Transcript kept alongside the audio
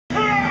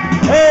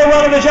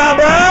welcome to John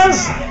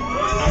Brown's.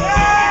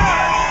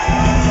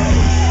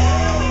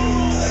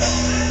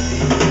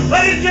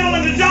 Ladies and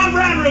gentlemen, to John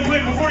Brown real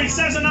quick before he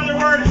says another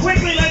word.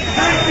 Quickly, let's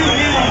thank to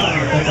him.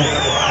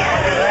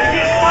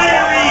 His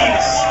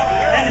fireys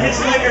and his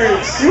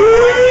liquors.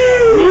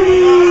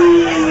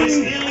 And his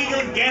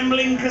illegal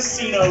gambling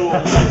casino.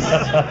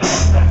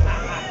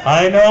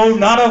 I know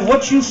not of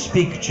what you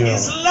speak, Joe.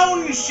 His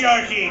loan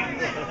sharking.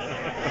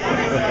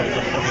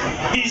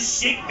 His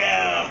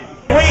shakedown.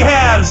 We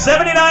have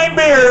 79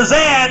 beers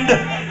and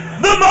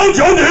the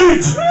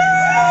Mojodeans.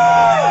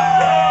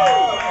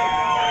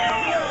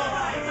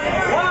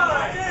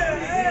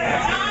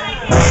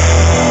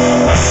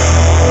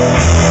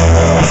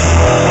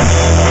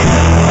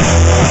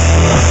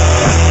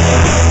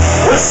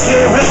 Whiskey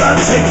river,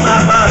 take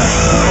my mind.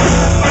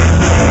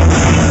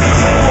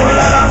 Oh,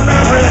 let our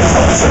memory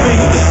talk to me.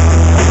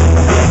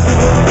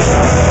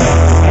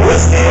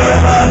 Whiskey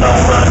river,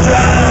 don't run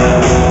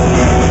dry.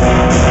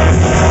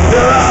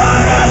 You're all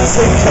I got,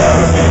 take care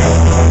of me.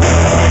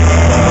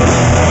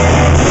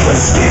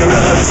 Whiskey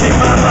river, take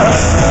my mind.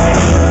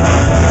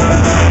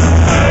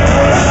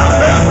 Oh, let our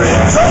memory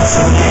talk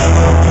to me.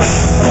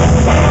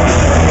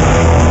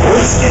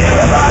 Whiskey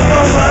river,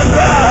 don't run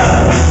dry.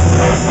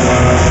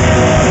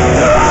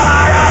 You're all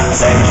I got,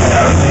 take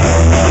care of me.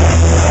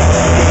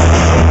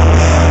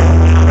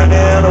 Down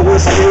in the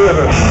Whiskey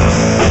River.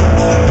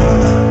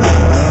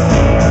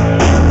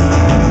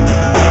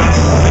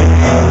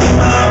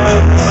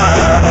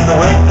 The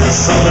wind is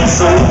soul and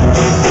soul.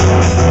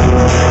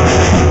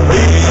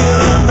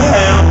 Feeling the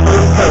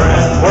hammer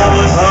current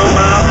rolling from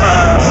my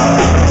mind.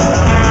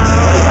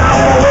 As I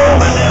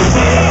walk an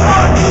empty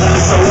heart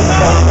that's so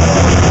far.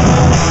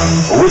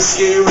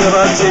 Whiskey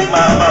River, take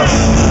my mouth.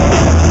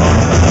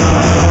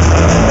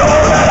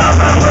 Don't let our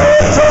memory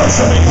talk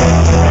to me.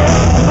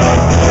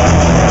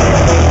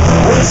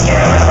 Whiskey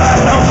River,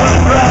 don't run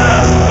dry.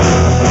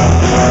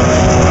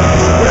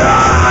 You're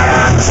all I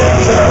got, take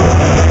care of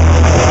me.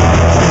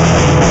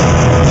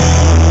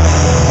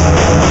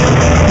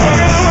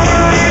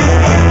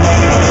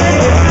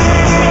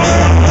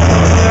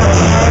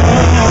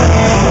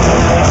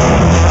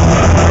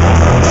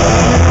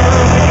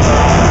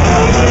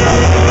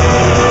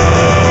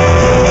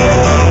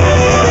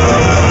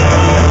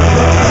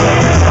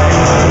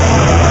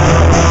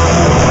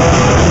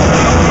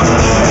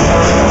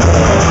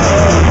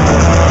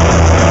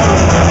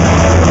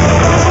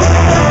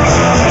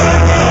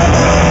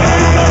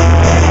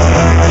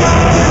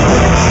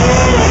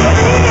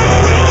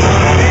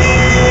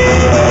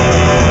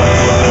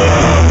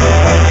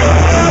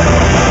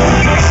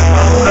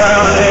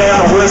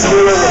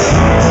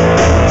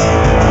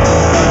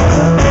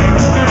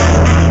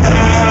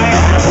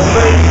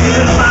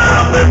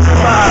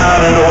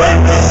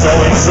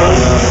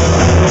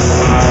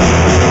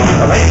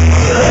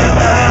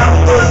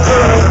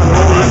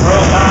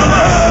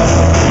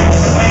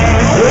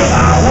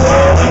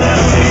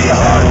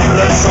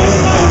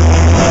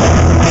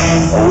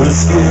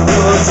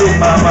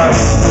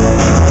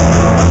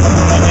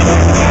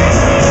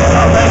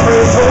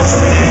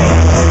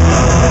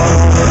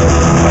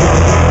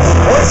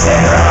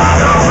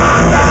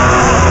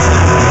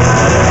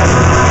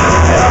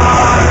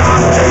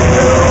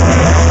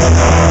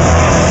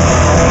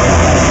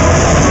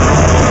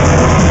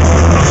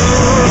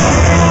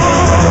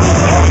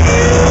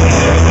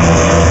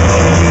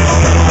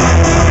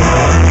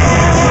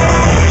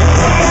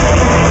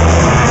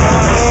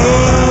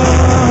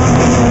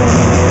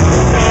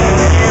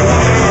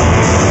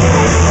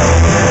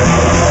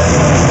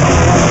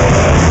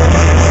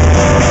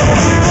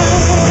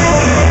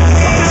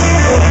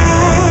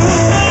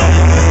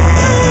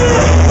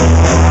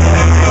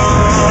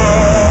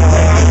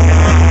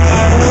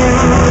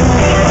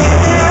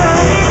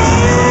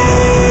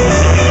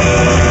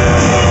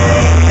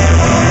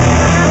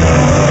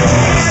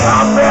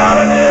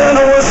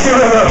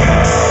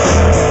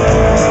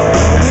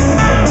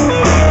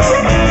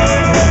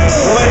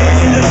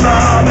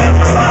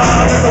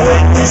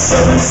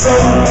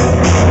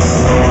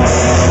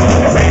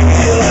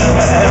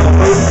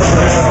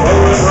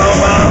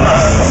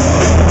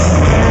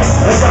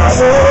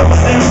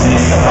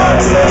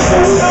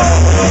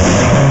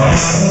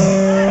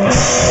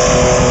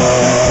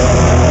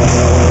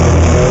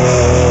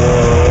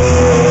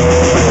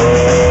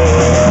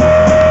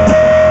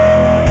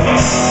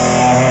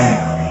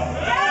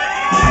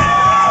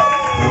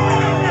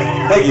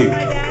 Thank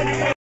you.